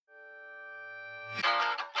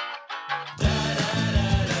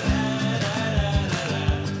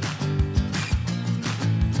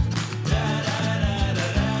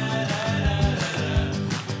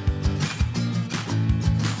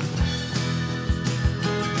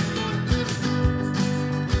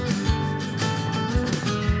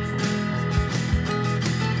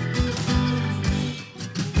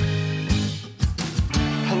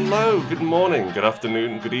Hello, good morning, good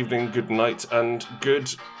afternoon, good evening, good night, and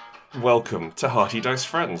good welcome to Hearty Dice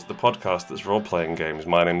Friends, the podcast that's role-playing games.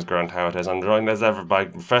 My name's Grant Howard, as I'm joined as ever by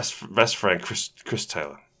best friend Chris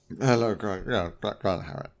Taylor. Hello, Grant. Yeah, Grant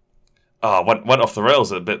Howard. Went off the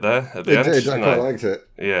rails a bit there at the end. It did. I quite liked it.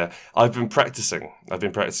 Yeah, I've been practicing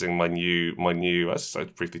my new. As I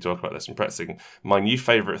briefly talk about this, I'm practicing my new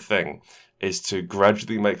favourite thing is to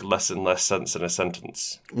gradually make less and less sense in a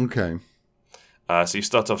sentence. Okay. So you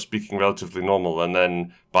start off speaking relatively normal, and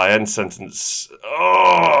then by end sentence,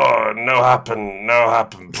 no happen,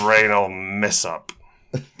 brain all miss up.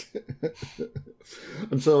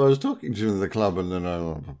 And so I was talking to the club, and then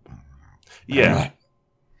Yeah.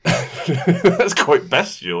 That's quite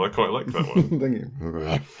bestial. I quite like that one. Thank you.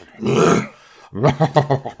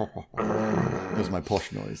 That's my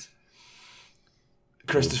posh noise.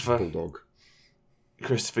 Christopher, Bulldog.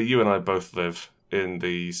 Christopher, you and I both live in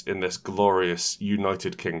this glorious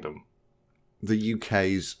United Kingdom. The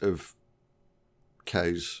UK's of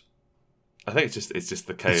K's. I think it's just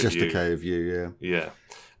the K It's of just you. the K of you, yeah.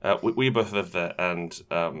 Yeah. We both live there, and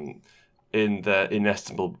in their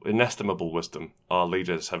inestimable wisdom, our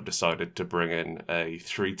leaders have decided to bring in a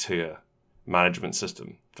 3-tier management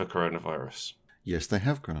system for coronavirus. Yes, they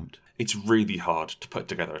have, Grant. It's really hard to put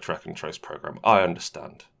together a track and trace program. I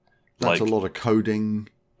understand. That's a lot of coding.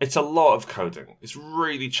 It's a lot of coding. It's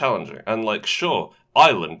really challenging. And sure,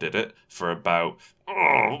 Ireland did it for about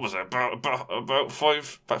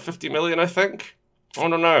 50 million, I think. I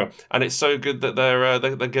don't know. And it's so good that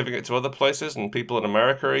they're giving it to other places, and people in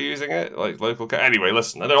America are using it, like local. Anyway,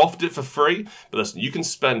 listen, and they offered it for free. But listen, you can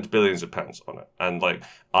spend billions of pounds on it, and I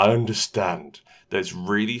understand that it's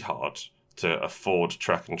really hard to afford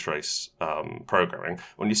track and trace programming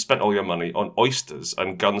when you spent all your money on oysters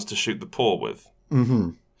and guns to shoot the poor with.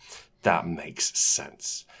 Mm-hmm. That makes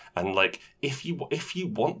sense. And if you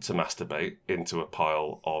want to masturbate into a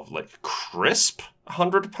pile of crisp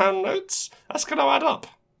 £100 notes, that's going to add up.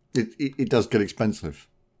 It does get expensive.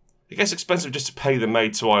 It gets expensive just to pay the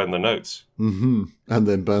maid to iron the notes. Mm-hmm. And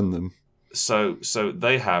then burn them. So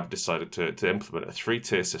they have decided to implement a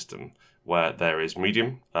 3-tier system where there is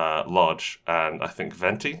medium, large, and I think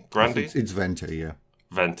venti, grande. It's venti, yeah.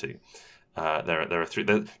 Venti. There are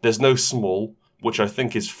 3. There's no small, which I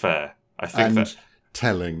think is fair. I think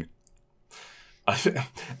telling. I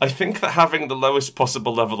think that having the lowest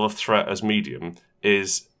possible level of threat as medium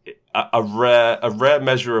is a rare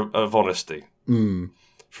measure of honesty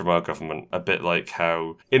from our government. A bit like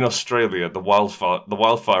how in Australia the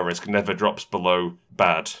wildfire risk never drops below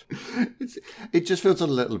bad. It just feels a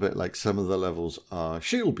little bit like some of the levels are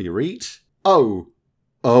she'll be reet. Oh,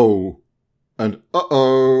 and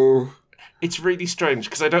uh-oh. It's really strange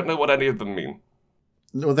because I don't know what any of them mean.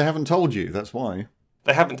 No, they haven't told you. That's why.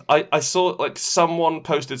 They haven't. I saw someone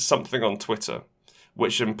posted something on Twitter,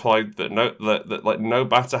 which implied that no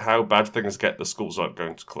matter how bad things get, the schools aren't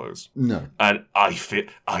going to close. No. And I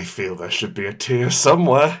feel there should be a tier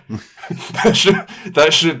somewhere.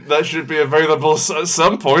 that should be available at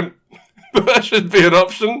some point. That should be an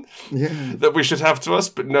option that we should have to us.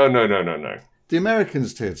 But no. The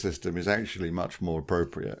Americans' tiered system is actually much more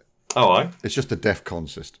appropriate. Oh, It's just a DEFCON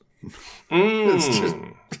system. It's just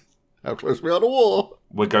how close we are to war.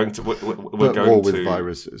 We're going to war with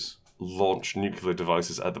viruses. Launch nuclear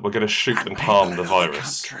devices. We're going to shoot and harm the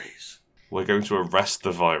virus. Countries. We're going to arrest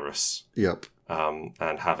the virus. Yep.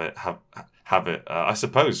 And have it. I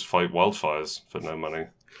suppose fight wildfires for no money.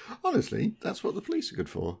 Honestly, that's what the police are good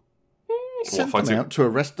for. Send fighting? them out to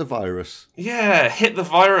arrest the virus. Yeah, hit the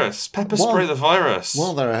virus. Pepper spray the virus.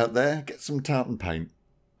 While they're out there, get some tartan paint.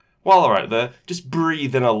 While they're out there, just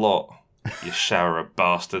breathe in a lot. You shower of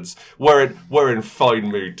bastards. We're in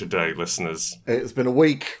fine mood today, listeners. It's been a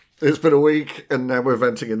week. And now we're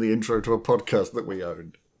venting in the intro to a podcast that we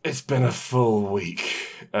own. It's been a full week.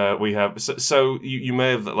 We have so you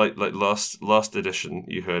may have last edition.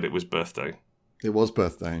 You heard it was birthday. It was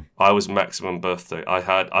birthday. I was maximum birthday.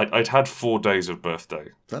 I'd had 4 days of birthday.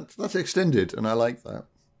 That's extended, and I like that.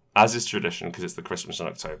 As is tradition, because it's the Christmas in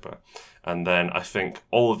October. And then I think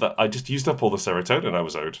all of that, I just used up all the serotonin I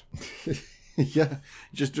was owed. Yeah,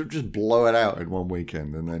 just blow it out in one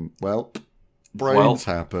weekend, and then brains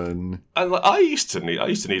happen. And I used to need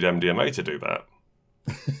MDMA to do that.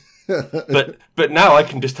 But now I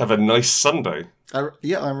can just have a nice Sunday. I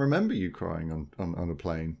remember you crying on a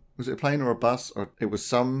plane. Was it a plane or a bus? Or it was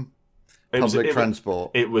some public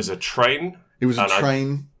transport. It was a train. It was a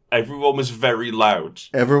train. Everyone was very loud.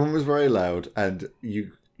 Everyone was very loud, and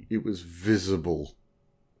it was visible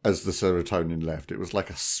as the serotonin left. It was like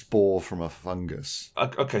a spore from a fungus.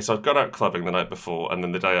 Okay, so I'd gone out clubbing the night before, and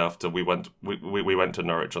then the day after we went to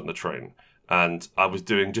Norwich on the train, and I was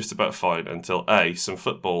doing just about fine until some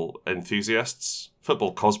football enthusiasts,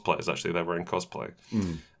 football cosplayers actually, they were in cosplay,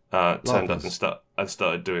 turned up and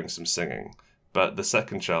started doing some singing. But the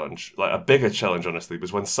second challenge, like a bigger challenge, honestly,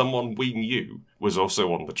 was when someone we knew was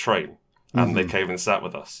also on the train. And they came and sat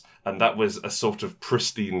with us. And that was a sort of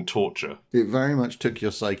pristine torture. It very much took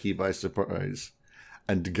your psyche by surprise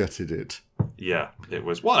and gutted it. Yeah, it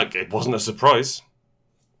was. Well, it wasn't a surprise.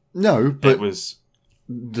 No, but it was.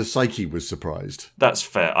 The psyche was surprised. That's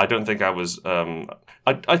fair. I don't think I was.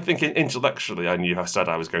 I think intellectually I knew how sad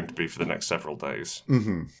I was going to be for the next several days.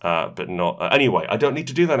 But not. Anyway, I don't need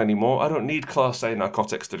to do that anymore. I don't need Class A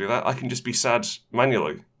narcotics to do that. I can just be sad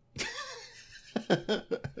manually.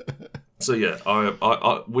 So yeah,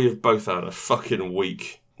 we have both had a fucking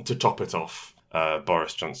week. To top it off,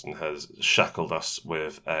 Boris Johnson has shackled us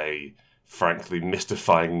with a frankly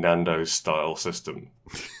mystifying Nando's-style system.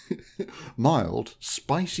 Mild,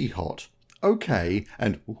 spicy hot, okay,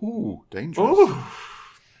 and ooh, dangerous. Ooh.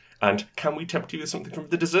 And can we tempt you with something from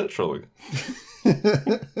the dessert trolley?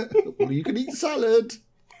 Well, you can eat salad.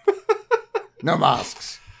 No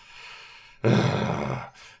masks.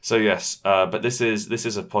 So yes, but this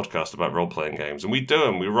is a podcast about role-playing games, and we do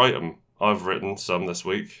them, we write them. I've written some this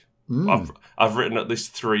week. I've written at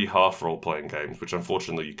least 3 half role-playing games, which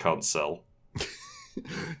unfortunately you can't sell.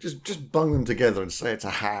 just bung them together and say it's a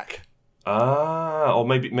hack. Or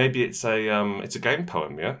maybe it's a game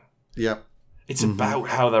poem, yeah? Yep. It's about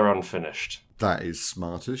how they're unfinished. That is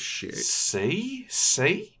smart as shit.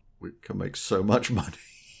 See? We can make so much money.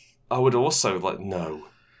 I would also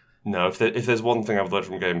No, if there's one thing I've learned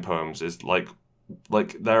from game poems is like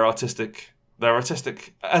they're artistic.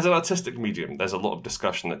 As an artistic medium, there's a lot of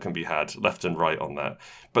discussion that can be had left and right on that,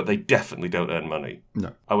 but they definitely don't earn money.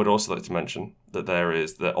 No. I would also like to mention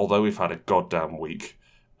that although we've had a goddamn week,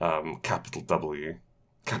 capital W,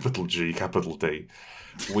 capital G, capital D,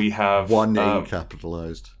 we have one E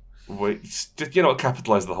capitalized. You know what?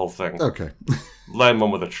 Capitalize the whole thing. Okay. Lay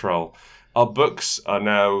one with a troll. Our books are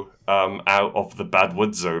now out of the bad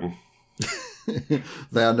wood zone.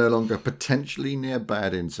 They are no longer potentially near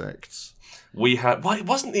bad insects. It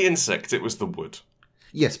wasn't the insect, it was the wood.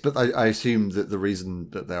 Yes, but I assume that the reason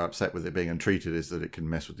that they're upset with it being untreated is that it can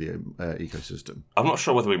mess with the ecosystem. I'm not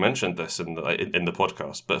sure whether we mentioned this in the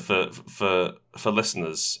podcast, but for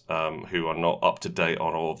listeners who are not up to date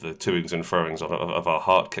on all of the toings and froings of our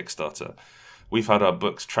Heart Kickstarter, we've had our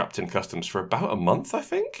books trapped in customs for about a month, I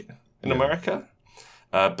think, in America,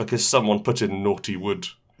 because someone put in naughty wood.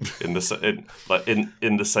 In the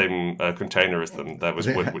same container as them, there was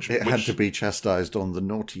wood which had to be chastised on the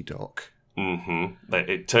naughty dock.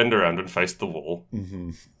 It turned around and faced the wall,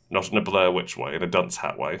 not in a Blair Witch way, in a dunce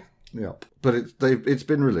hat way. Yep, but it's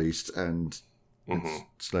been released and it's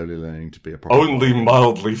slowly learning to be a problem. Only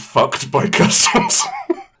mildly fucked by customs.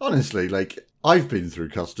 Honestly, I've been through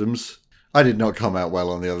customs. I did not come out well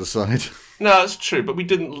on the other side. No, that's true, but we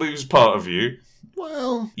didn't lose part of you.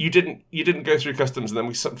 Well, you didn't go through customs, and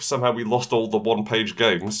then somehow we lost all the one-page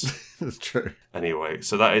games. That's true. Anyway,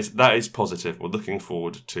 so that is positive. We're looking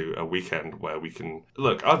forward to a weekend where we can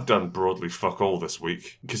look. I've done broadly fuck all this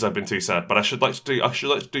week because I've been too sad, but I should like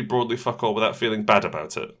to do broadly fuck all without feeling bad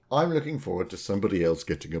about it. I'm looking forward to somebody else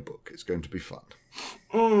getting a book. It's going to be fun.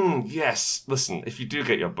 Yes. Listen, if you do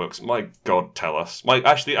get your books, my God, tell us.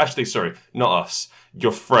 Actually, sorry, not us.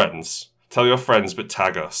 Your friends. Tell your friends, but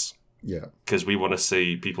tag us. Yeah. Because we want to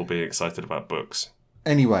see people being excited about books.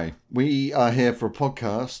 Anyway, we are here for a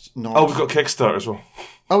podcast. We've got Kickstarter as well.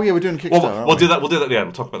 Oh, yeah, we're doing Kickstarter. We'll do that. We'll do that at the end.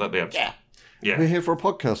 We'll talk about that at the end. Yeah. We're here for a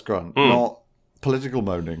podcast, Grant, not political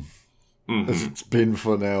moaning. As it's been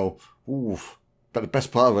for now, but the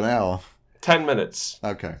best part of an hour. 10 minutes.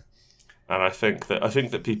 Okay. And I think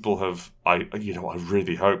that people have, I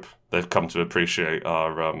really hope they've come to appreciate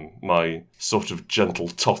our my sort of gentle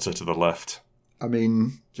totter to the left. I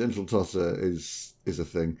mean, gentle totter is a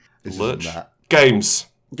thing. Lurch. Games.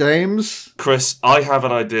 Chris, I have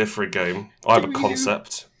an idea for a game. I have a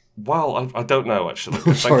concept. Well, I don't know, actually.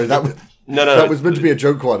 I'm sorry, that was meant to be a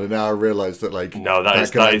joke one, and now I realise that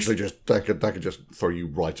that could just throw you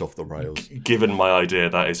right off the rails. Given my idea,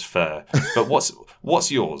 that is fair. But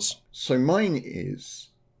what's yours? So mine is,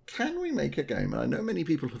 can we make a game? And I know many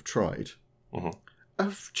people have tried.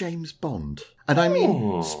 of James Bond. And I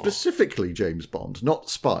mean specifically James Bond, not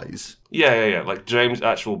spies. Yeah. Like James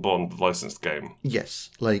actual Bond licensed game. Yes,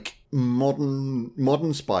 like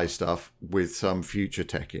modern spy stuff with some future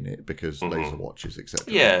tech in it because laser watches,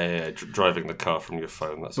 etc. Yeah. Driving the car from your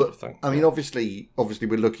phone, that sort of thing. I mean, obviously,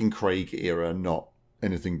 we're looking Craig era, not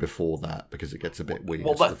anything before that because it gets a bit weird.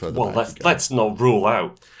 Let's not rule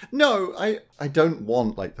out. No, I don't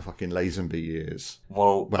want like the fucking Lazenby years.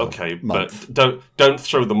 Well, okay, month. But don't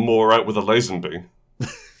throw the Moor out with a Lazenby.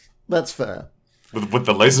 That's fair. With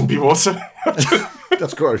the Lazenby water.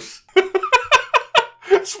 That's gross.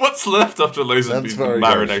 What's left after Lazenby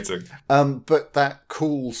marinating? But that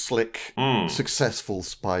cool, slick, successful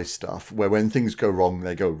spy stuff, where when things go wrong,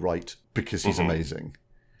 they go right because he's amazing.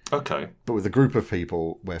 Okay. But with a group of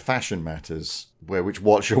people where fashion matters, where which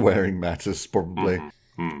watch you're wearing matters, probably.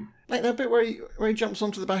 Like that bit where he jumps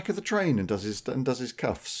onto the back of the train and does his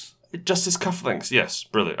cuffs. Just his cufflinks, yes.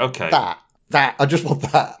 Brilliant. Okay. That. I just want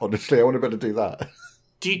that, honestly. I want to be able to do that.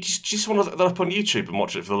 Do you just want to look that up on YouTube and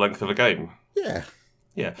watch it for the length of a game? Yeah.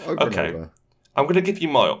 Yeah. Over okay. and over. I'm going to give you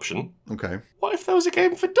my option. Okay. What if there was a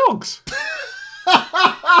game for dogs?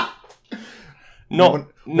 Not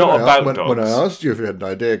about dogs. When I asked you if you had an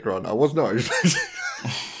idea, Grant, I was not expecting.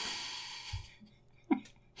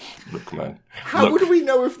 Look, man. How would we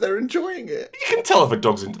know if they're enjoying it? You can tell if a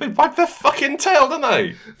dog's into. They wag their fucking tail, don't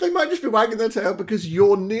they? They might just be wagging their tail because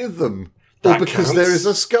you're near them. Or because counts. there is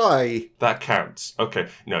a sky. That counts. Okay.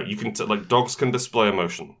 No, you can... like, dogs can display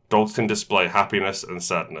emotion. Dogs can display happiness and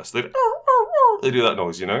sadness. They do that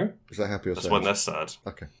noise, you know? Is that happy or sad? That's when they're sad.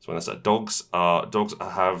 Okay. That's when they're sad. Dogs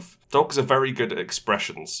are very good at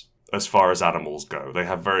expressions as far as animals go. They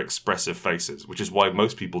have very expressive faces, which is why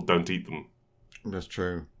most people don't eat them. That's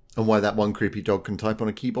true. And why that one creepy dog can type on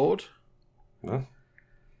a keyboard? No?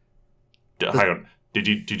 Hang on. Did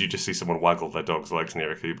you just see someone waggle their dog's legs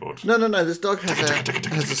near a keyboard? No. This dog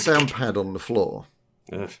has a sound pad on the floor.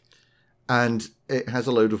 Ugh. And it has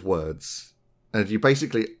a load of words. And you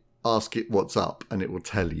basically ask it what's up, and it will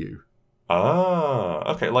tell you.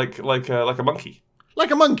 Ah, okay, like a monkey.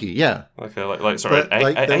 Like a monkey, yeah. There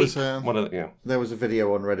was a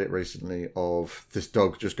video on Reddit recently of this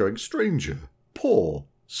dog just going, stranger, paw,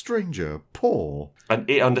 stranger, paw. And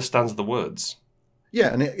it understands the words.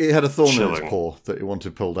 Yeah, and it had a thorn in its paw that it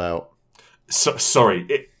wanted pulled out.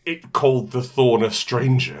 Sorry, it called the thorn a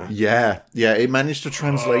stranger? Yeah, it managed to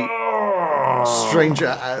translate stranger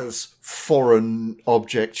as foreign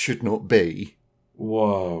object should not be.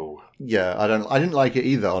 Whoa. Yeah, I didn't like it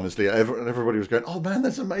either, honestly. Everybody was going, oh man,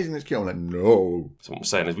 that's amazing, that's cute. I'm like, no. So what I'm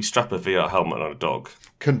saying is we strap a VR helmet on a dog.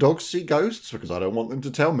 Can dogs see ghosts? Because I don't want them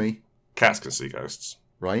to tell me. Cats can see ghosts.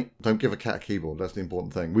 Right? Don't give a cat a keyboard. That's the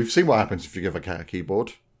important thing. We've seen what happens if you give a cat a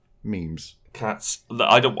keyboard. Memes. Cats.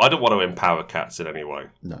 I don't want to empower cats in any way.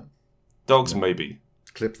 No. Dogs, maybe.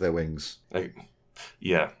 Clip their wings.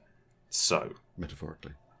 Yeah. So.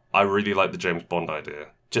 Metaphorically. I really like the James Bond idea.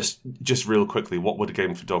 Just real quickly, what would a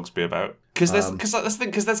game for dogs be about? Because that's the thing.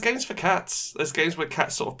 Because there's games for cats. There's games where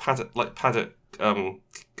cats sort of pad at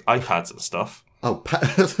iPads and stuff. Oh,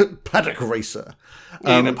 Paddock Racer.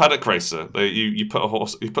 Paddock Racer. You put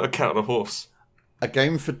a cat on a horse. A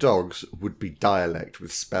game for dogs would be dialect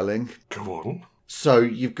with spelling. Go on. So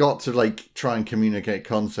you've got to try and communicate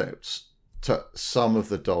concepts to some of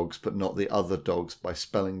the dogs, but not the other dogs by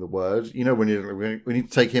spelling the word. You know, when you need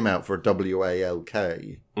to take him out for a WALK.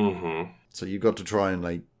 Mm-hmm. So you've got to try and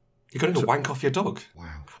You're going to wank off your dog.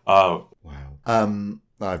 Wow. Oh. Wow.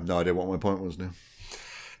 I have no idea what my point was now.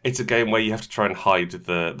 It's a game where you have to try and hide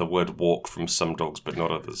the word walk from some dogs, but not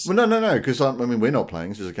others. Well, no, because we're not playing.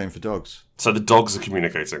 This is a game for dogs. So the dogs are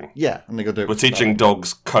communicating. Yeah, and they got to do it. We're teaching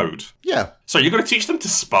dogs code. Yeah. So you're going to teach them to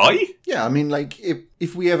spy? Yeah, I mean,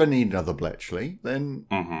 if we ever need another Bletchley, then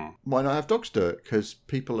why not have dogs do it? Because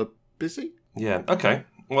people are busy. Yeah. Okay.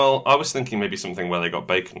 Well, I was thinking maybe something where they got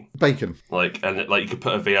bacon. Bacon. You could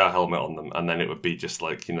put a VR helmet on them, and then it would be just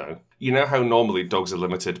you know how normally dogs are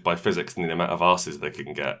limited by physics and the amount of arses they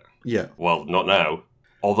can get? Yeah. Well, not now.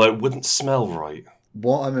 Although it wouldn't smell right.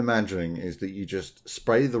 What I'm imagining is that you just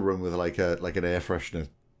spray the room with like an air freshener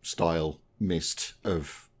style mist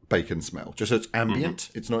of bacon smell. Just so it's ambient.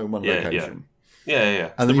 Mm-hmm. It's not in one location.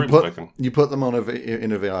 Yeah. And then you put them on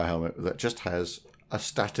in a VR helmet that just has a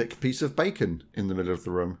static piece of bacon in the middle of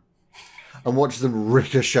the room. and watch them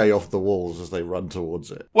ricochet off the walls as they run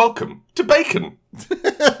towards it. Welcome to bacon.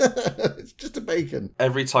 It's just a bacon.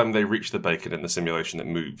 Every time they reach the bacon in the simulation, it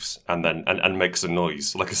moves and then and makes a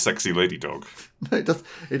noise like a sexy lady dog. No, it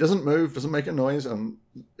doesn't move, doesn't make a noise, and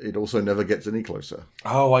it also never gets any closer.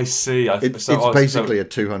 Oh, I see. It's basically a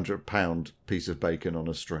 200-pound piece of bacon on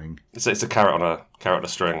a string. It's a carrot on a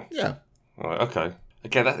string. Yeah. Right, okay.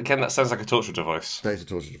 Again, that sounds like a torture device. That's a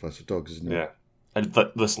torture device for dogs, isn't it? Yeah. And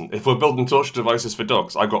listen, if we're building torture devices for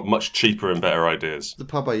dogs, I got much cheaper and better ideas. The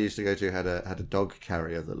pub I used to go to had a dog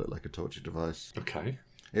carrier that looked like a torture device. Okay.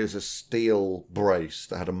 It was a steel brace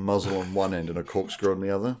that had a muzzle on one end and a corkscrew on the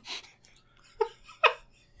other.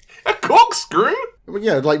 A corkscrew? Well,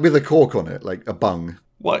 yeah, like with a cork on it, like a bung.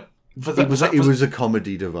 What? It was a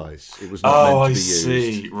comedy device. It was not meant to be used. Oh, I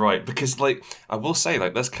see. Right, because I will say,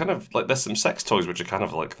 there's some sex toys which are kind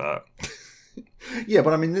of like that. Yeah,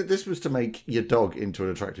 but I mean, this was to make your dog into an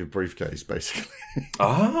attractive briefcase, basically.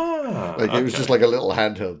 It was just like a little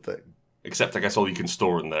handheld thing. Except, I guess, all you can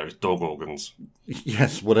store in there is dog organs.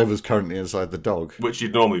 Yes, whatever's currently inside the dog. Which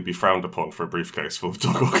you'd normally be frowned upon for a briefcase full of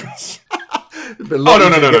dog organs.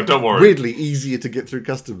 No, don't worry. Weirdly easier to get through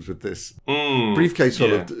customs with this. Briefcase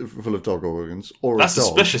full of dog organs. That's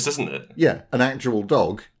suspicious, isn't it? Yeah, an actual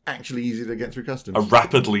dog, actually easy to get through customs. A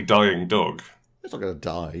rapidly dying dog. It's not going to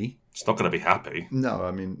die. It's not going to be happy. No,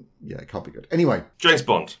 I mean, yeah, it can't be good. Anyway. James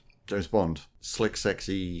Bond. Slick,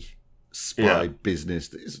 sexy spy business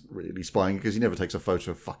that isn't really spying because he never takes a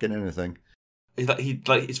photo of fucking anything.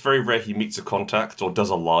 It's very rare he meets a contact or does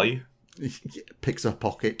a lie. Picks a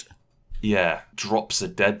pocket. Yeah. Drops a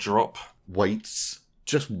dead drop. Waits.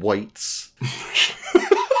 Just waits.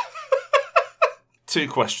 2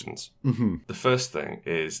 questions. Mm-hmm. The first thing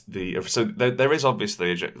is there is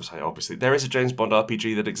obviously there is a James Bond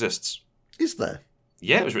RPG that exists. Is there?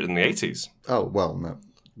 Yeah, it was written in the 80s. Oh well,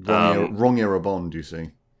 no, wrong era Bond. You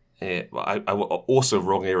see? Yeah, I also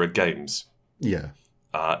wrong era games. Yeah.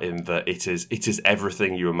 In that it is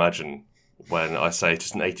everything you imagine when I say it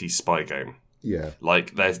is an 80s spy game. Yeah.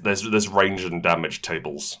 Like there's range and damage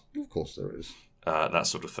tables. Of course there is. That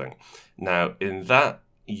sort of thing. Now in that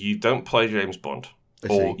you don't play James Bond.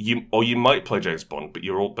 Or you might play James Bond, but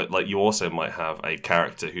you also might have a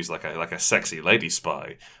character who's like a sexy lady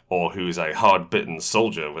spy, or who's a hard-bitten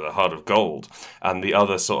soldier with a heart of gold, and the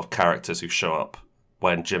other sort of characters who show up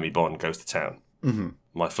when Jimmy Bond goes to town. Mm-hmm.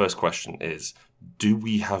 My first question is: do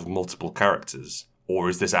we have multiple characters, or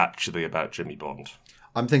is this actually about Jimmy Bond?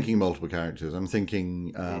 I'm thinking multiple characters. I'm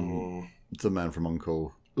thinking the Man from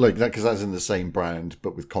U.N.C.L.E. Like that, because that's in the same brand,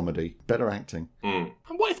 but with comedy. Better acting. And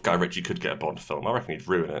what if Guy Ritchie could get a Bond film? I reckon he'd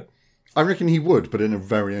ruin it. I reckon he would, but in a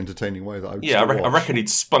very entertaining way that I would I reckon he'd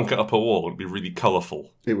spunk it up a wall and be really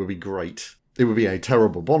colourful. It would be great. It would be a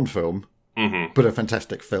terrible Bond film, but a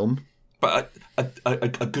fantastic film. But a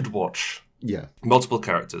good watch. Yeah. Multiple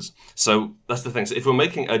characters. So that's the thing. So if we're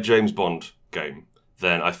making a James Bond game,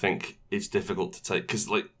 then I think it's difficult to take... Because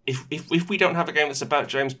if we don't have a game that's about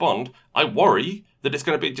James Bond, I worry that it's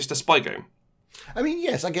going to be just a spy game. I mean,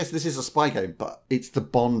 yes, I guess this is a spy game, but it's the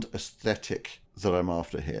Bond aesthetic that I'm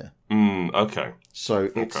after here. Okay. So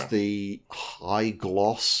it's the high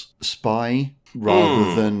gloss spy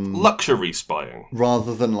rather than... luxury spying.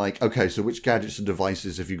 Rather than so which gadgets and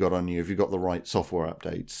devices have you got on you? Have you got the right software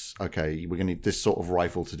updates? Okay, we're going to need this sort of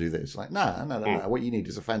rifle to do this. No. What you need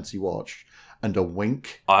is a fancy watch and a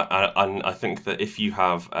wink. I think that if you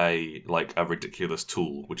have a ridiculous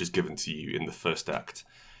tool which is given to you in the first act,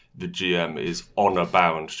 the GM is honor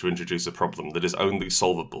bound to introduce a problem that is only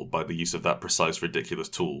solvable by the use of that precise ridiculous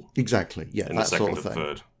tool. Exactly, yeah, in that the second sort of and thing.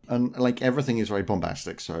 third. And everything is very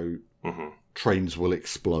bombastic, so trains will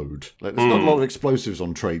explode. There's not a lot of explosives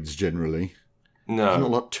on trains generally. No, there's not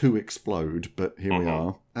a lot to explode, but here we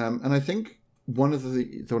are. And I think one of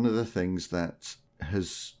the things that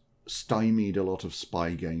has stymied a lot of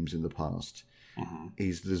spy games in the past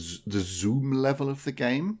is the zoom level of the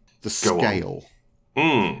game, the scale.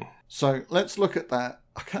 So let's look at that.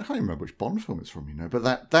 I can't remember which Bond film it's from,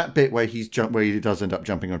 but that bit where where he does end up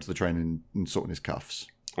jumping onto the train and sorting his cuffs.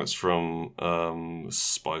 That's from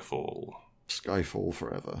Spyfall. Skyfall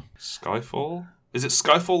forever. Skyfall? Is it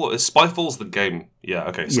Skyfall or is Spyfall's the game? Yeah,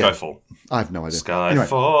 okay, Skyfall. Yeah, I have no idea. Skyfall!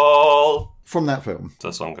 Anyway, from that film,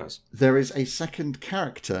 that song goes. There is a second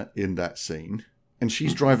character in that scene, and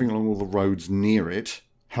she's driving along all the roads near it,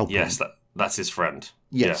 helping. Yes, that's his friend.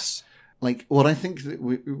 Yes. What I think that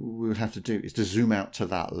we would have to do is to zoom out to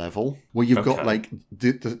that level where you've got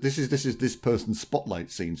this is this person's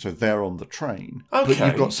spotlight scene, so they're on the train, but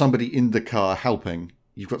you've got somebody in the car helping.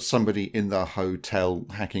 You've got somebody in the hotel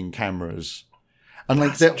hacking cameras, And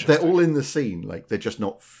like they're all in the scene, like they're just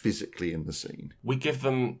not physically in the scene. We give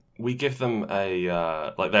them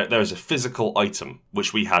a like there's a physical item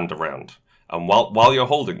which we hand around, and while you're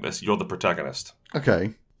holding this, you're the protagonist.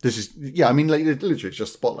 Okay, this is I mean, like literally, it's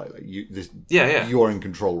just Spotlight. Like you are in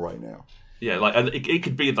control right now. Yeah, like and it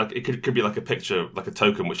could be like it could be like a picture, like a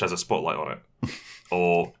token which has a spotlight on it,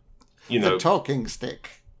 or the talking stick.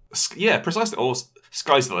 Yeah, precisely. Or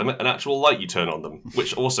sky's the limit, an actual light you turn on them,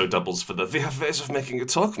 which also doubles for the affairs of making a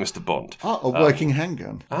talk, Mr. Bond. A working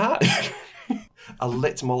handgun. A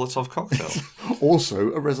lit Molotov cocktail.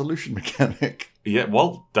 Also a resolution mechanic. Yeah,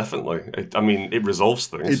 well, definitely. It resolves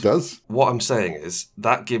things. It does. What I'm saying is,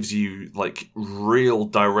 that gives you, like, real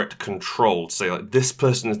direct control to say, like, this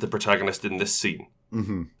person is the protagonist in this scene.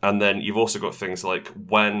 Mm-hmm. And then you've also got things like,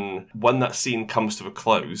 when that scene comes to a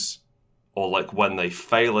close, or like when they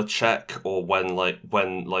fail a check, or when they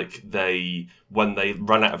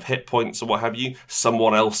run out of hit points or what have you,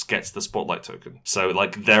 someone else gets the spotlight token. So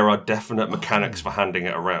like there are definite mechanics for handing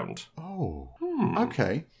it around. Oh,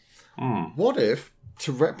 okay. What if,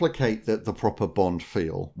 to replicate the proper Bond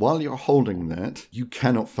feel, while you're holding that, you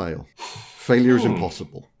cannot fail? Failure is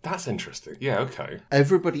impossible. That's interesting. Yeah, okay.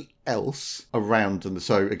 Everybody else around them.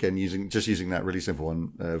 So again, using that really simple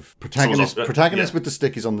one of protagonist with the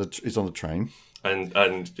stick is on the train, and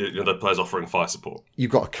the player's offering fire support. You've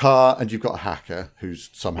got a car and you've got a hacker who's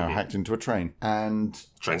somehow hacked into a train, and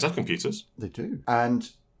trains have computers. They do, and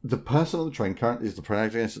the person on the train currently is the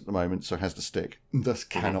protagonist at the moment, so has the stick, thus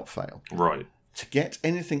cannot fail. Right. To get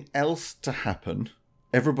anything else to happen,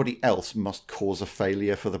 everybody else must cause a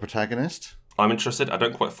failure for the protagonist. I'm interested. I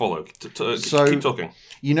don't quite follow. Keep talking.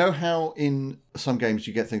 You know how in some games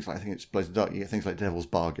you get things like, I think it's Blaze of Dark, you get things like Devil's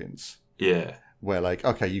Bargains. Yeah. Where like,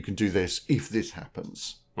 okay, you can do this if this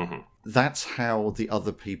happens. Mm-hmm. That's how the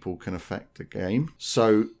other people can affect the game.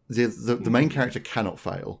 So the main character cannot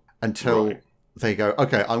fail until they go,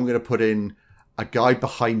 okay, I'm going to put in a guy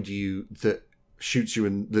behind you that shoots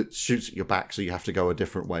at your back, so you have to go a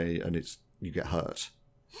different way, and you get hurt.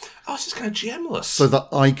 Oh, it's just kind of GM-less. So that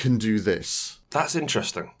I can do this. That's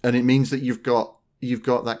interesting. And it means that you've got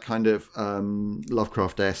that kind of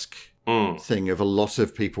Lovecraft-esque thing of a lot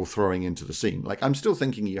of people throwing into the scene. Like, I'm still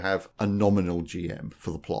thinking you have a nominal GM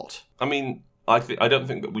for the plot. I mean, I don't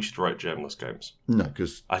think that we should write GM-less games. No,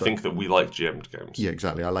 because I think that we like GM'd games. Yeah,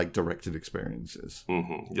 exactly. I like directed experiences.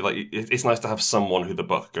 Mm-hmm. It's nice to have someone who the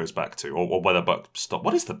buck goes back to, or where the buck stops.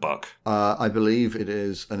 What is the buck? I believe it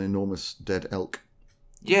is an enormous dead elk.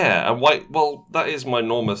 Yeah, and why? Well, that is my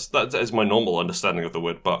normal understanding of the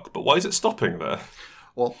word buck. But why is it stopping there?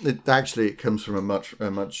 Well, it comes from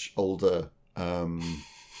a much older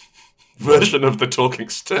version of the talking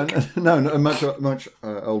stick. A much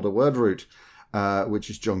older word root,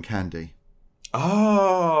 which is John Candy.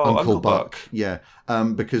 Oh, Uncle Buck. Yeah,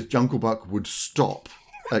 because Uncle Buck would stop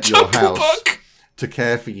at your house to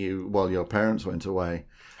care for you while your parents went away.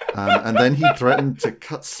 And then he threatened to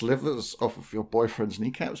cut slivers off of your boyfriend's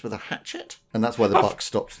kneecaps with a hatchet. And that's why the buck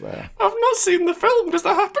stopped there. I've not seen the film. Does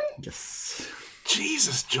that happen? Yes.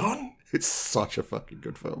 Jesus, John. It's such a fucking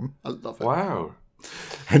good film. I love it. Wow.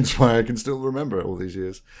 Hence why I can still remember it all these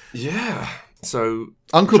years. Yeah. So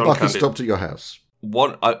Uncle Buck has stopped at your house.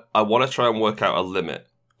 I want to try and work out a limit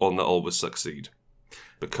on the always succeed.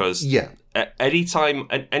 Because anytime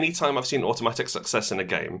I've seen automatic success in a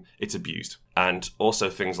game, it's abused. And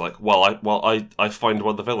also things like, I find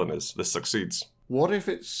what the villain is. This succeeds. What if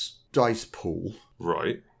it's dice pool?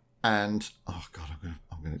 Right. And, oh God,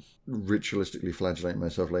 I'm going to ritualistically flagellate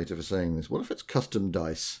myself later for saying this. What if it's custom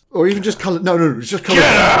dice? Or even just coloured... No, it's just coloured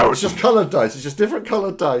dice. It's just coloured dice. It's just different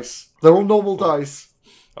coloured dice. They're all normal dice.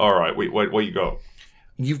 All right, wait, what you got?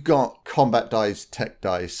 You've got combat dice, tech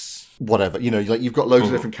dice, whatever. You know, like you've got loads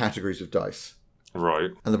of different categories of dice.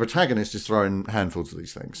 Right. And the protagonist is throwing handfuls of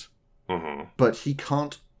these things. Mm-hmm. But he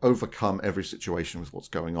can't overcome every situation with what's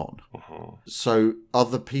going on. Mm-hmm. So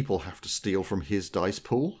other people have to steal from his dice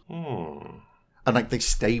pool. And like they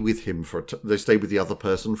stay with him they stay with the other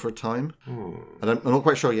person for a time. And I'm not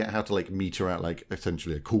quite sure yet how to like meter out like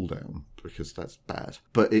essentially a cooldown, because that's bad.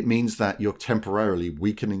 But it means that you're temporarily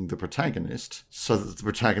weakening the protagonist so that the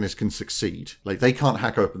protagonist can succeed. Like they can't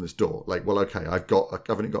hack open this door. Like, well, okay, I've got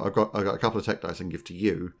a couple of tech dice I can give to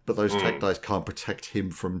you, but those tech dice can't protect him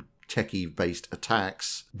from techie based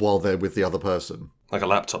attacks while they're with the other person. Like a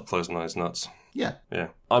laptop closing eyes nuts. Yeah.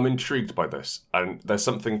 I'm intrigued by this, and there's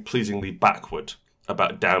something pleasingly backward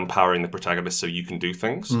about downpowering the protagonist so you can do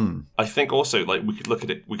things. I think also, like, we could look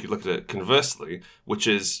at it conversely, which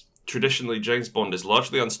is traditionally James Bond is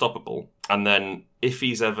largely unstoppable, and then if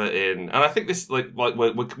he's ever in, and I think this like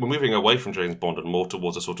we're moving away from James Bond and more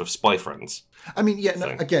towards a sort of Spy Friends. I mean, yeah. No,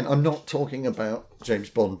 again, I'm not talking about James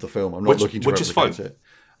Bond the film. I'm not looking to replicate it.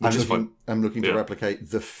 I'm looking to replicate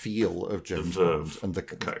the feel of James Bond and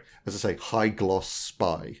as I say, high gloss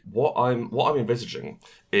spy. What I'm envisaging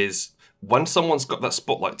is when someone's got that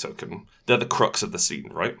spotlight token, they're the crux of the scene,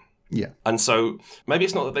 right? Yeah. And so maybe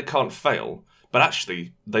it's not that they can't fail, but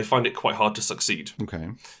actually they find it quite hard to succeed. Okay.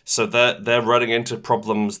 So they're running into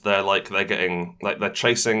problems. They're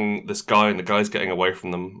chasing this guy, and the guy's getting away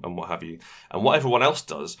from them, and what have you. And what everyone else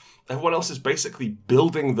does, everyone else is basically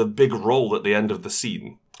building the big role at the end of the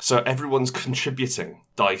scene. So everyone's contributing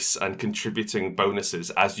dice and contributing bonuses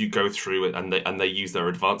as you go through it, and they use their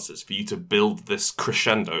advances for you to build this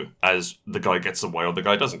crescendo as the guy gets away or the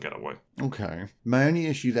guy doesn't get away. Okay. My only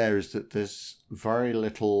issue there is that there's very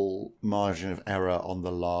little margin of error on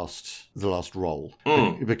the last roll.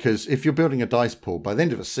 Because if you're building a dice pool, by the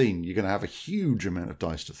end of a scene, you're going to have a huge amount of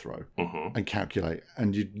dice to throw and calculate.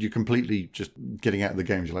 And you're completely just getting out of the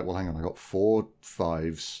game. You're like, well, hang on, I got 4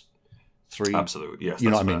 5s. 3. Absolutely, yes. You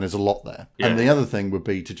know what I mean? There's a lot there. Yeah. And the other thing would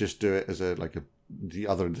be to just do it as the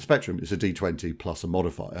other end of the spectrum is a D20 plus a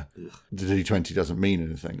modifier. Ugh. The D20 doesn't mean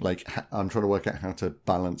anything. Like, I'm trying to work out how to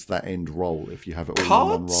balance that end roll if you have it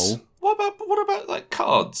all in one roll. What about like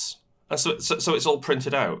cards? And so it's all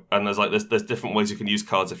printed out, and there's different ways you can use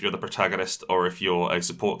cards if you're the protagonist or if you're a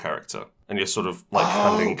support character, and you're sort of like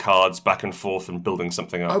handing cards back and forth and building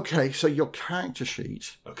something up. Okay, so your character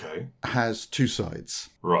sheet has 2 sides.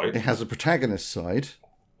 Right. It has a protagonist side,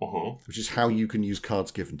 which is how you can use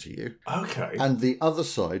cards given to you. Okay. And the other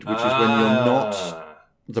side, which is when you're not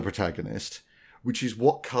the protagonist, which is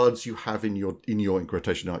what cards you have in your in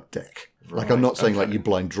quotation mark deck. Right. Like, I'm not saying like you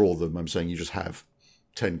blind draw them. I'm saying you just have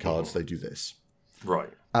 10 cards, they do this. Right.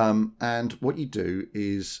 And what you do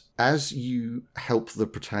is, as you help the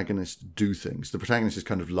protagonist do things, the protagonist is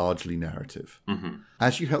kind of largely narrative.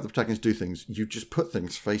 As you help the protagonist do things, you just put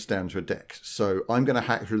things face down to a deck. So I'm going to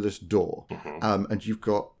hack through this door, and you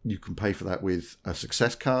can pay for that with a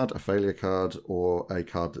success card, a failure card, or a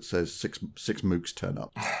card that says six mooks turn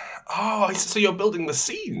up. Oh, so you're building the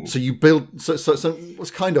scene. So you build, so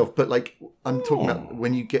it's kind of, but like I'm talking about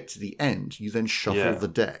when you get to the end, you then shuffle the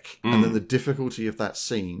deck, and then the difficulty of that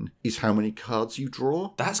scene is how many cards you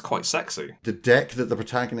draw. That's quite sexy. The deck that the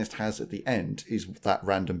protagonist has at the end is that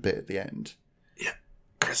random bit at the end. Yeah,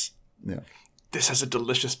 Chris. Yeah. This has a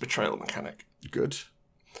delicious betrayal mechanic. Good.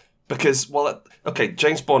 Because,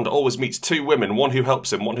 James Bond always meets 2 women, one who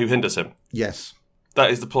helps him, one who hinders him. Yes.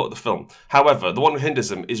 That is the plot of the film. However, the one who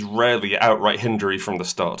hinders him is rarely outright hindery from the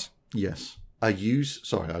start. Yes. I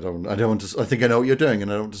don't want to. I think I know what you're doing,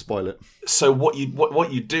 and I don't want to spoil it. So what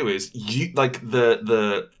you do is you like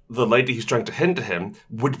the lady who's trying to hinder him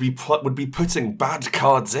would be putting bad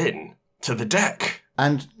cards in to the deck,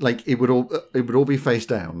 and like it would all be face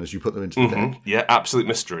down as you put them into the deck. Yeah, absolute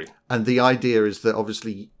mystery. And the idea is that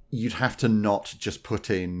obviously you'd have to not just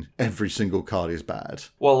put in every single card is bad.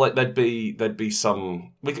 Well, like there'd be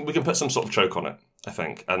some we can put some sort of choke on it. I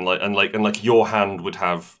think, and your hand would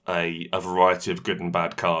have a variety of good and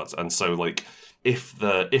bad cards, and so like if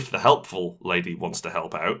the helpful lady wants to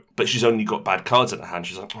help out, but she's only got bad cards in her hand,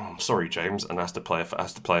 she's like, "Oh, I'm sorry, James," and has to play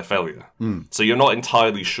a failure. So you're not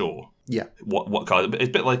entirely sure. Yeah. What card? It's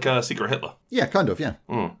a bit like Secret Hitler. Yeah, kind of. Yeah.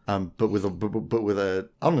 But with a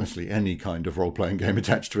honestly any kind of role playing game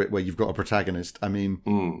attached to it where you've got a protagonist. I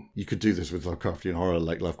mean, you could do this with Lovecraftian horror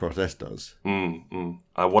like Lovecraft S does.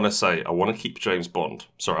 I want to keep James Bond.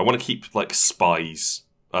 Sorry, I want to keep like Spies,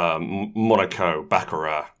 Monaco,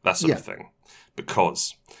 Baccarat, that sort of thing,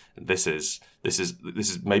 because this is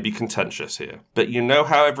maybe contentious here. But you know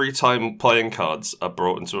how every time playing cards are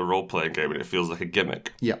brought into a role-playing game and it feels like a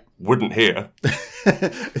gimmick? Yeah. Wouldn't here.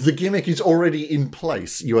 The gimmick is already in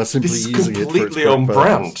place. You are simply using it for its completely on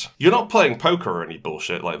brand. You're not playing poker or any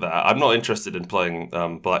bullshit like that. I'm not interested in playing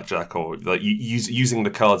blackjack or like using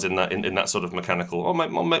the cards in that sort of mechanical. Or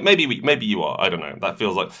maybe you are. I don't know. That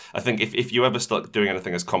feels like, I think if you ever start doing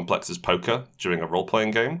anything as complex as poker during a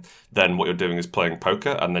role-playing game, then what you're doing is playing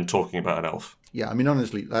poker and then talking about an elf. Yeah, I mean,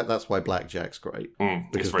 honestly, that's why blackjack's great.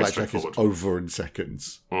 Because blackjack is over in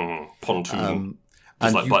seconds. Pontoon.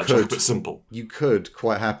 It's like blackjack, but simple. You could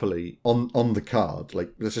quite happily, on the card, like,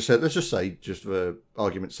 let's just say, just for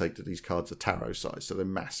argument's sake, that these cards are tarot size, so they're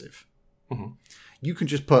massive. you can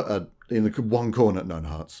just put in the one corner 9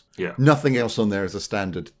 hearts. Yeah. Nothing else on there is a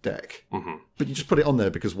standard deck. Mm-hmm. But you just put it on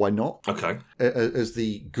there because why not? Okay. As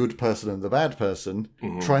the good person and the bad person,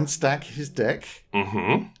 try and stack his deck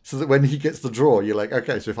so that when he gets the draw, you're like,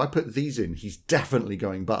 okay, so if I put these in, he's definitely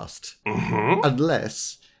going bust.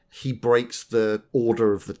 Unless he breaks the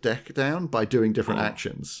order of the deck down by doing different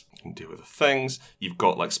actions. You can do other things. You've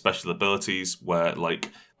got like special abilities where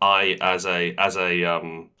like I as a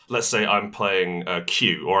let's say I'm playing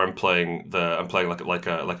Q, or I'm playing like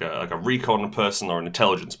a recon person or an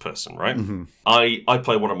intelligence person, right? I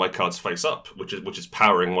play one of my cards face up, which is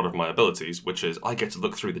powering one of my abilities, which is I get to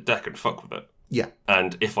look through the deck and fuck with it. Yeah.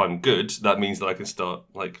 And if I'm good, that means that I can start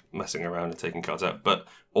like messing around and taking cards out. But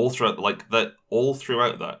all throughout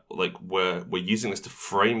that, like we're using this to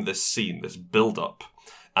frame this scene, this build up.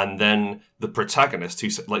 And then the protagonist,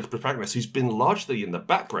 who's been largely in the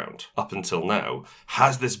background up until now,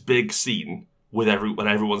 has this big scene when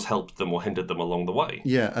everyone's helped them or hindered them along the way.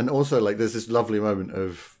 Yeah, and also like there's this lovely moment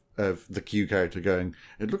of the Q character going,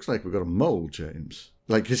 "It looks like we've got a mole, James."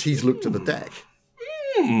 Like, because he's looked at the deck.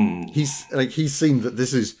 He's seen that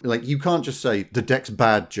this is like, you can't just say the deck's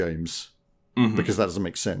bad, James, because that doesn't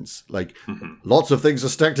make sense. Like, lots of things are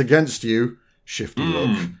stacked against you. Shifty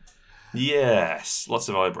look. Yes, lots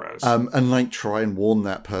of eyebrows. And like try and warn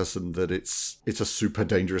that person that it's a super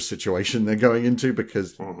dangerous situation they're going into,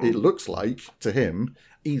 because it looks like to him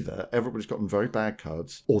either everybody's gotten very bad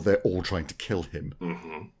cards or they're all trying to kill him.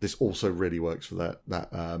 This also really works for that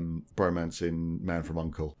bromance in Man from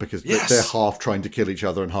U.N.C.L.E. because they're half trying to kill each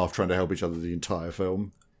other and half trying to help each other the entire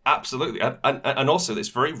film. Absolutely, and also it's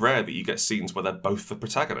very rare that you get scenes where they're both the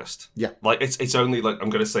protagonist. Yeah, like it's only like I'm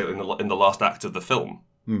going to say in the last act of the film.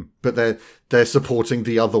 But they're supporting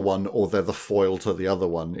the other one, or they're the foil to the other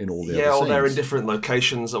one in all the other scenes. Or they're in different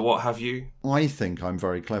locations or what have you. I think I'm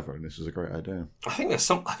very clever, and this is a great idea. I think there's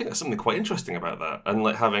something quite interesting about that, and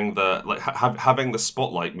like having having the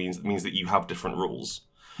spotlight means that you have different rules.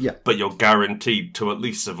 Yeah, but you're guaranteed to at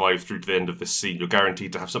least survive through to the end of this scene. You're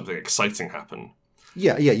guaranteed to have something exciting happen.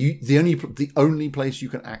 Yeah. The only place you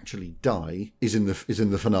can actually die is in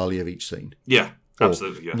the finale of each scene. Yeah.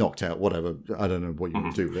 Absolutely, yeah. Knocked out, whatever. I don't know what you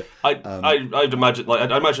would do with it. I'd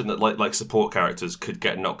imagine that like support characters could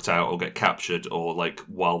get knocked out or get captured, or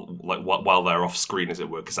while they're off screen, as it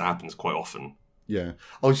were, because that happens quite often. Yeah.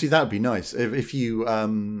 Oh, see, that'd be nice. If you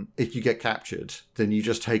get captured, then you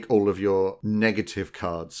just take all of your negative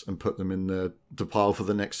cards and put them in the pile for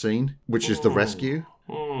the next scene, which is the rescue.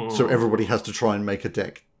 So everybody has to try and make a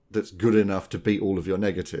deck that's good enough to beat all of your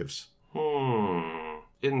negatives.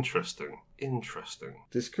 Interesting.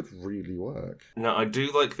 This could really work. Now, I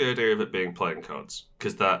do like the idea of it being playing cards,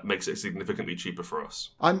 because that makes it significantly cheaper for us.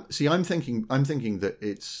 I'm thinking that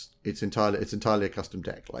it's entirely a custom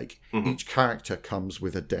deck. Like, each character comes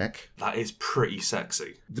with a deck. That is pretty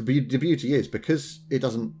sexy. The beauty is, because it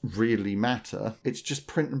doesn't really matter, it's just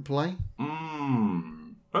print and play.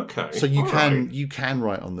 Okay. So you can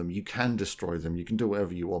write on them, you can destroy them, you can do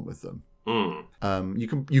whatever you want with them. You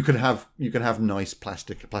can have nice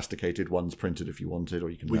plasticated ones printed if you wanted,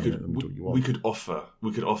 or you can laminate them do you want. We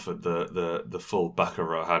could offer the full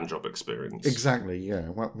Baccarat hand job experience. Exactly, yeah.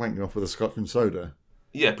 Wank me off with a scotch and soda.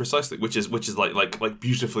 Yeah, precisely. Which is like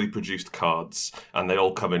beautifully produced cards, and they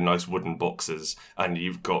all come in nice wooden boxes. And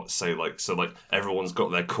you've got everyone's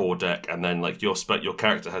got their core deck, and then like your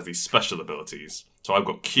character has these special abilities. So I've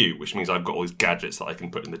got Q, which means I've got all these gadgets that I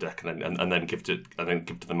can put in the deck and then give to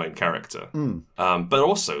the main character. But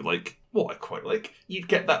also like what I quite like, you'd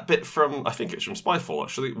get that bit from, I think it's from Spyfall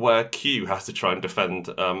actually, where Q has to try and defend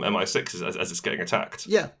MI6 as it's getting attacked.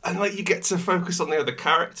 Yeah. And like you get to focus on the other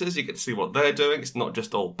characters, you get to see what they're doing, it's not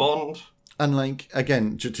just all Bond. And like,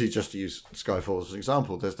 again, to use Skyfall as an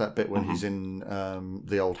example, there's that bit when he's in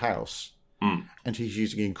the old house. And he's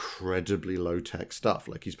using incredibly low-tech stuff,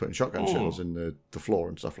 like he's putting shotgun shells in the floor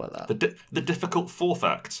and stuff like that. The difficult fourth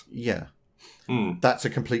act. Yeah. That's a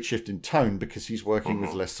complete shift in tone because he's working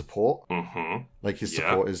with less support. Like his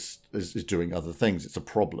support is doing other things. It's a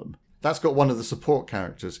problem. That's got one of the support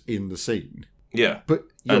characters in the scene. Yeah. But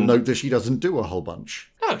you'll note that she doesn't do a whole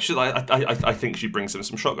bunch. Oh, I think she brings him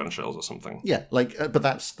some shotgun shells or something. Yeah, like, but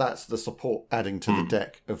that's the support adding to the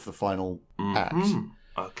deck of the final act.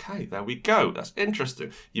 Okay, there we go. That's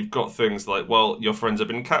interesting. You've got things like, well, your friends have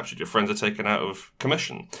been captured, your friends are taken out of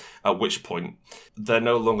commission, at which point they're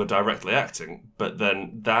no longer directly acting, but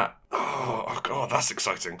then that, oh god, that's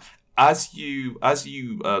exciting. As you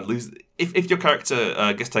lose, if your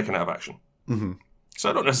character gets taken out of action,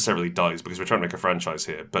 so not necessarily dies because we're trying to make a franchise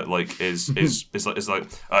here, but like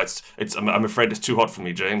I'm afraid it's too hot for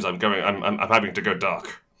me, James. I'm having to go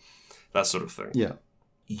dark. that sort of thing. Yeah.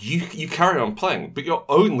 You carry on playing, but you're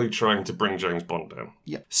only trying to bring James Bond down.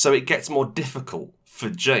 Yeah. So it gets more difficult for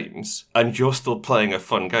James, and you're still playing a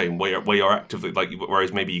fun game where you're actively like.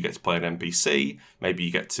 Whereas maybe you get to play an NPC, maybe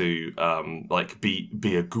you get to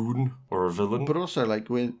be a goon or a villain. But also like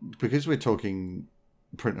because we're talking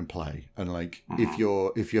print and play, and like if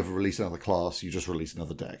you ever release another class, you just release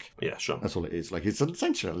another deck. Yeah, sure. That's all it is. Like it's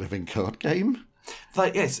essentially a living card game.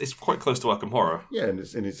 Like yes, it's quite close to Arkham Horror. Yeah, and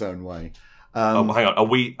it's in its own way. Hang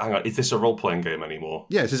on. Is this a role playing game anymore?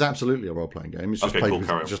 Yes, it's absolutely a role playing game. It's just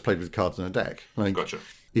played with cards in a deck. Like, Gotcha.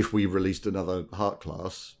 If we released another Heart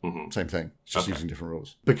class, same thing. It's just Okay. using different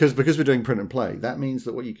rules. Because we're doing print and play, that means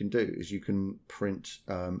that what you can do is you can print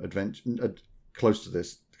close to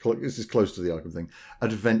this. This is close to the Arkham thing.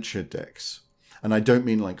 Adventure decks, and I don't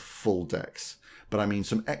mean like full decks, but I mean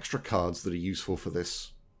some extra cards that are useful for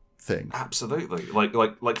this thing. Absolutely.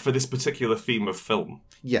 Like for this particular theme of film.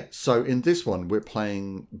 Yeah. So in this one, we're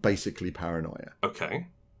playing basically paranoia. Okay.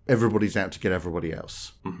 Everybody's out to get everybody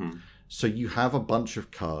else. Mm-hmm. So you have a bunch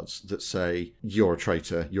of cards that say, you're a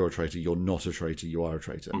traitor, you're not a traitor, you are a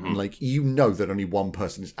traitor. Mm-hmm. And like, you know that only one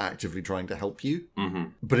person is actively trying to help you. Mm-hmm.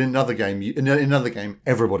 But in another game,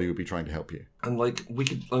 everybody would be trying to help you. And like we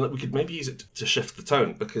could maybe use it to shift the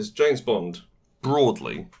tone, because James Bond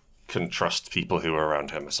broadly can trust people who are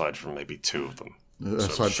around him, aside from maybe two of them.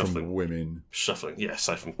 Aside from women. Shuffling, yeah,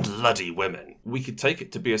 aside from bloody women. We could take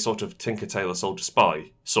it to be a sort of Tinker Tailor Soldier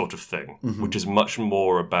Spy sort of thing, which is much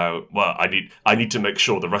more about, well, I need to make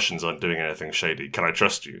sure the Russians aren't doing anything shady. Can I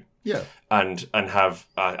trust you? Yeah. And have,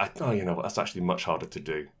 you know what, that's actually much harder to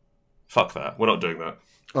do. Fuck that. We're not doing that.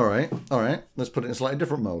 All right. Let's put it in a slightly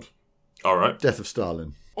different mode. All right. Death of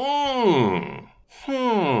Stalin. So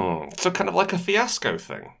kind of like a Fiasco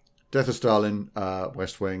thing. Death of Stalin,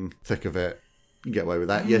 West Wing, thick of it. You can get away with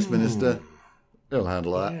that. Yes, Minister. He'll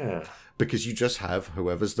handle that. Yeah. Because you just have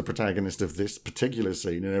whoever's the protagonist of this particular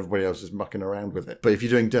scene and everybody else is mucking around with it. But if you're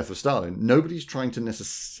doing Death of Stalin, nobody's trying to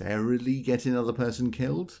necessarily get another person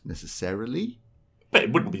killed. Necessarily. But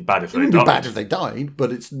it wouldn't be bad if It they wouldn't be died. bad if they died, but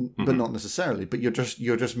but not necessarily. But you're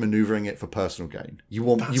just manoeuvring it for personal gain. You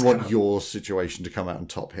want your situation to come out on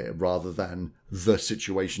top here, rather than the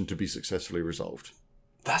situation to be successfully resolved.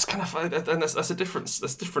 That's kind of, and that's a difference.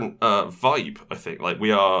 That's a different vibe, I think. Like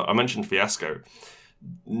I mentioned Fiasco,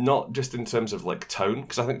 not just in terms of like tone,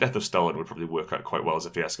 because I think Death of Stalin would probably work out quite well as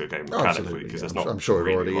a Fiasco game mechanically, because there's not. I'm sure it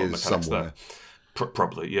really already a lot of is mechanics somewhere. There.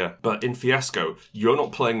 Probably, yeah. But in Fiasco, you're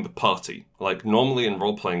not playing the party. Like normally in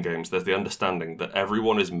role-playing games, there's the understanding that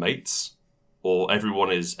everyone is mates, or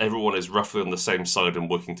everyone is roughly on the same side and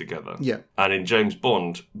working together. Yeah. And in James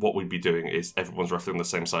Bond, what we'd be doing is everyone's roughly on the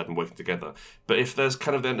same side and working together. But if there's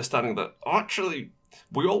kind of the understanding that, actually,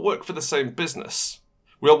 we all work for the same business.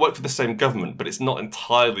 We all work for the same government, but it's not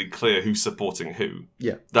entirely clear who's supporting who.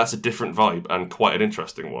 Yeah. That's a different vibe and quite an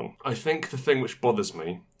interesting one. I think the thing which bothers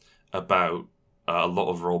me about a lot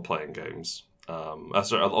of role-playing games, a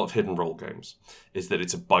lot of hidden role games, is that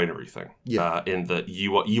it's a binary thing. Yeah. In that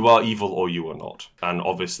you are evil or you are not. And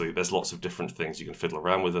obviously there's lots of different things you can fiddle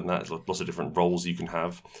around with in that. There's lots of different roles you can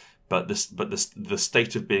have. But the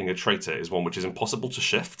state of being a traitor is one which is impossible to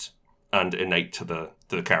shift and innate to the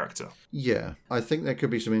character. Yeah. I think there could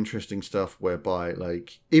be some interesting stuff whereby,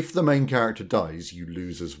 like, if the main character dies, you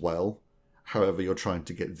lose as well. However, you're trying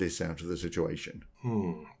to get this out of the situation.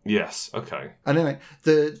 Yes. Okay. And anyway,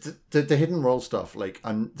 the hidden role stuff, like,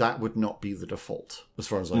 that would not be the default, as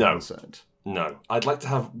far as I'm concerned. No. I'd like to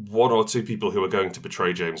have one or two people who are going to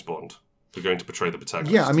betray James Bond. Who are going to betray the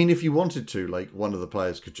protagonist. Yeah, I mean, if you wanted to, like, one of the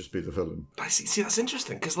players could just be the villain. I see, that's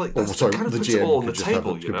interesting, because, like, Or, that sorry, kind of the puts it all on GM the could just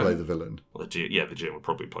table, could play the villain. Well, the GM would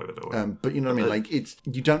probably play the villain. But you know what I mean? Like,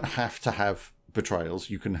 you don't have to have betrayals.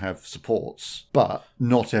 You can have supports, but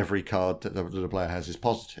not every card that the player has is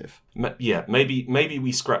positive. Maybe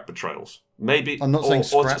we scrap betrayals. Maybe I'm not saying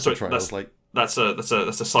scrap betrayals. That's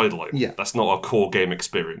a sideline. Yeah. That's not our core game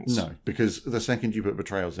experience. No, because the second you put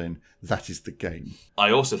betrayals in, that is the game.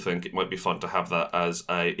 I also think it might be fun to have that as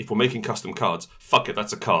if we're making custom cards, fuck it,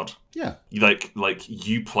 that's a card. Yeah. Like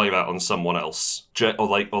you play that on someone else. Or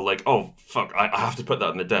like, oh, fuck, I have to put that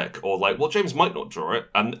in the deck. Or like, well, James might not draw it,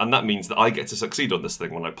 and that means that I get to succeed on this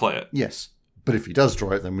thing when I play it. Yes. But if he does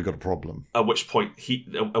draw it, then we've got a problem. At which point he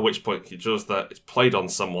draws that, it's played on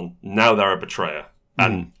someone, now they're a betrayer.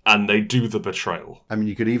 And they do the betrayal. I mean,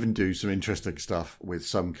 you could even do some interesting stuff with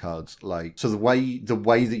some cards, like, so the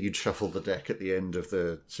way that you'd shuffle the deck at the end of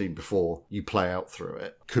the scene before you play out through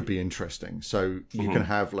it could be interesting. So you can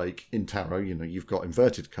have, like, in tarot, you've got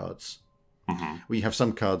inverted cards. Where you have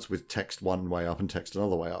some cards with text one way up and text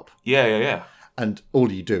another way up. Yeah. And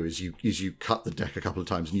all you do is you cut the deck a couple of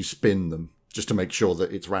times and you spin them just to make sure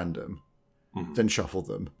that it's random. Then shuffle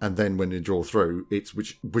them, and then when you draw through, it's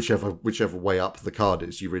whichever way up the card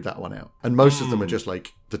is, you read that one out. And most of them are just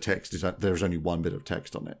like the text is there's only one bit of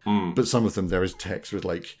text on it, but some of them there is text with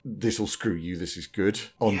like this will screw you, this is good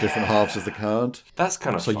on different halves of the card. That's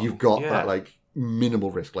kind of so fun. You've got that like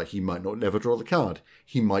minimal risk. Like he might not never draw the card.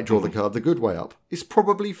 He might draw the card the good way up. It's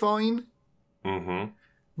probably fine,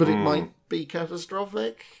 but it might be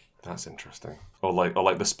catastrophic. That's interesting. Or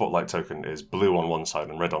like the spotlight token is blue on one side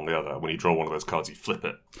and red on the other. When you draw one of those cards, you flip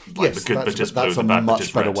it. Like Yes, the good bit is blue, that's the a bad bit much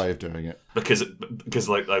is better red. way of doing it. Because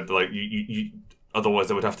you otherwise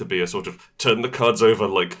there would have to be a sort of turn the cards over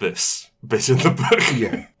like this bit in the book.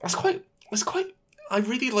 Yeah. That's quite I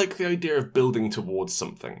really like the idea of building towards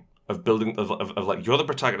something. Of building of like you're the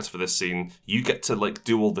protagonist for this scene, you get to like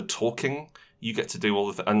do all the talking. You get to do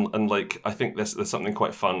all the and like I think there's something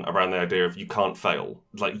quite fun around the idea of you can't fail.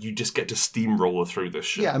 Like you just get to steamroller through this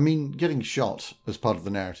shit. Yeah, I mean, getting shot as part of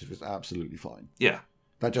the narrative is absolutely fine. Yeah.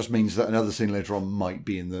 That just means that another scene later on might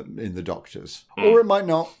be in the Doctors, or it might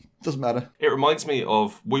not. Doesn't matter. It reminds me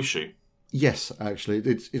of Wushu. Yes, actually,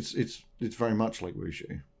 it's very much like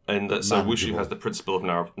Wushu. And so Wushu has the principle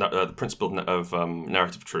of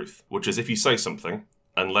narrative truth, which is if you say something,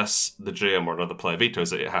 unless the GM or another player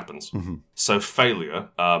vetoes it happens. So failure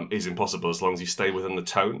is impossible as long as you stay within the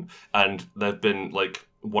tone. And there've been like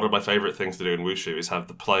one of my favourite things to do in Wushu is have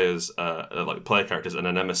the players, like player characters and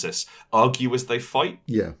a nemesis, argue as they fight.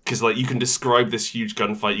 Yeah. Because like you can describe this huge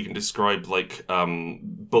gunfight, you can describe like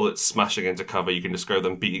bullets smashing into cover, you can describe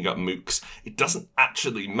them beating up mooks. It doesn't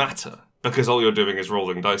actually matter because all you're doing is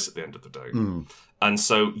rolling dice at the end of the day. And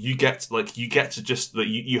so you get to just that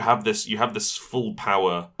you have this full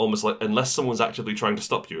power, almost like unless someone's actively trying to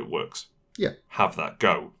stop you, it works. Yeah. Have that,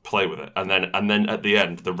 go, play with it. And then at the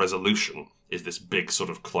end, the resolution is this big sort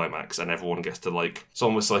of climax and everyone gets to like, it's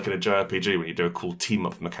almost like in a JRPG when you do a cool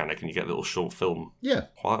team-up mechanic and you get a little short film. Yeah.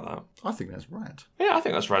 I like that. I think that's rad. Yeah, I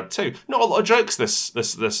think that's rad too. Not a lot of jokes this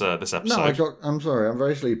episode. No, I'm sorry, I'm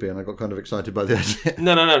very sleepy and I got kind of excited by the idea.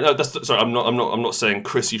 No. Sorry, I'm not saying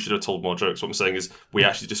Chris, you should have told more jokes. What I'm saying is we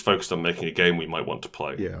actually just focused on making a game we might want to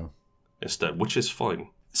play. Yeah. Instead, which is fine.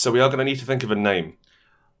 So we are going to need to think of a name.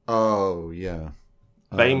 Oh yeah.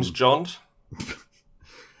 James John.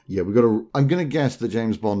 Yeah, I'm going to guess that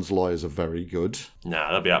James Bond's lawyers are very good. Nah,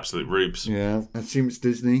 that'd be absolute rubes. Yeah, I assume it's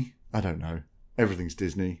Disney. I don't know. Everything's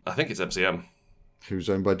Disney. I think it's MCM. Who's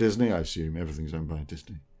owned by Disney? I assume everything's owned by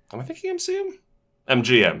Disney. Am I thinking MCM?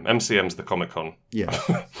 MGM. MCM's the Comic Con.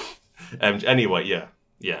 Yeah. Anyway, yeah.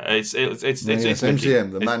 It's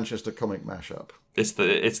MCM, the Manchester comic mashup. It's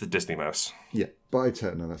the Disney mouse. Yeah,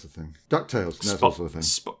 no, that's a thing. DuckTales, that's also a thing.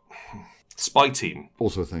 Spy Team,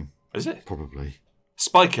 also a thing. Is it? Probably.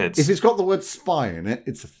 Spy Kids. If it's got the word spy in it,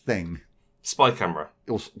 it's a thing. Spy Camera.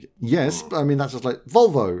 Also, yes, but I mean that's just like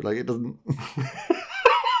Volvo. Like it doesn't.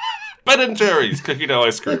 Ben and Jerry's cookie dough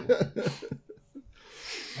ice cream.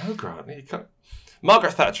 No, Grant, you can't.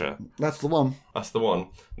 Margaret Thatcher. That's the one. That's the one.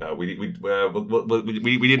 No, we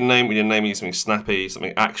didn't name. We didn't name it something snappy,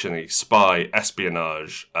 something actiony, spy,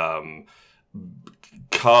 espionage,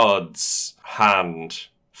 cards, hand,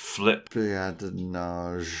 flip.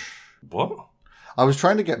 Badinage. What? I was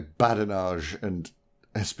trying to get badinage and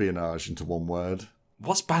espionage into one word.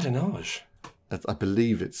 What's badinage? I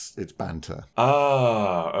believe it's banter.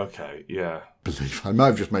 Ah, okay, yeah. I might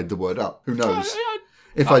have just made the word up. Who knows?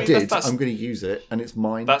 If I did, I'm going to use it, and it's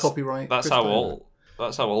mine. Copyright. That's how all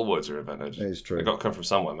words are invented. That is true. They got to come from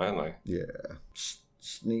somewhere, man. They. Yeah.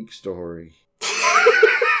 Sneak story.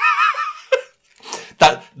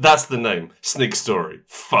 That's the name. Sneak story.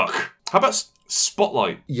 Fuck. How about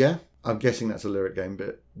Spotlight? Yeah, I'm guessing that's a lyric game,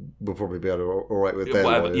 but we'll probably be able to all right with their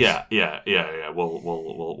lawyers. Yeah.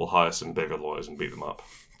 We'll hire some bigger lawyers and beat them up.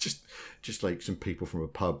 Just like some people from a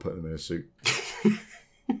pub, put them in a suit.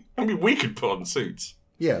 I mean, we could put on suits.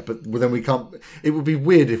 Yeah, but then we can't. It would be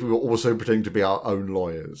weird if we were also pretending to be our own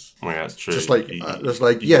lawyers. Yeah, that's true. Just like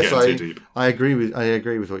yes, I agree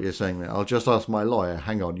with what you're saying there. I'll just ask my lawyer.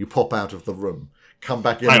 Hang on, you pop out of the room, come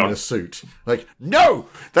back in a suit. Like, no,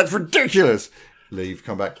 that's ridiculous. Leave,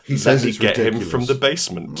 come back. He says it's ridiculous. Get him from the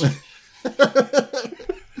basement.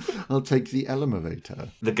 I'll take the elevator.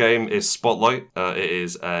 The game is Spotlight. It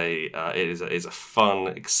is a fun,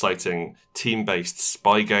 exciting, team-based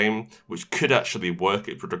spy game, which could actually work.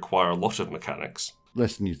 It would require a lot of mechanics.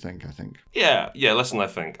 Less than you think, I think. Yeah, less than I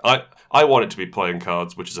think. I want it to be playing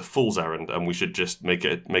cards, which is a fool's errand, and we should just make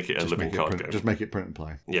it a living card game. Just make it print and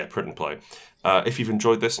play. Yeah, print and play. If you've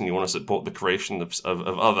enjoyed this and you want to support the creation of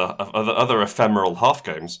other ephemeral half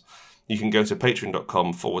games, you can go to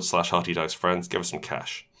patreon.com/Hearty Dice Friends, give us some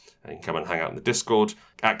cash. And you can come and hang out in the Discord,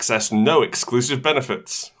 access no exclusive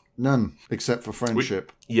benefits. None, except for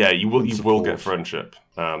friendship. You will get friendship.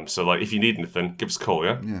 So, like, if you need anything, give us a call,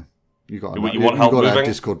 yeah? Yeah. You want help got moving? our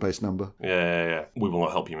Discord-based number. Yeah. We will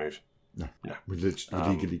not help you move. No. We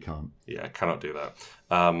legally can't. Yeah, cannot do that.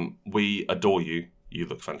 We adore you. You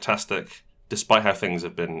look fantastic. Despite how things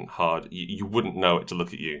have been hard, you wouldn't know it to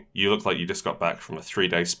look at you. You look like you just got back from a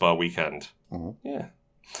 3-day spa weekend. Oh. Yeah.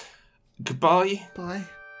 Goodbye. Bye.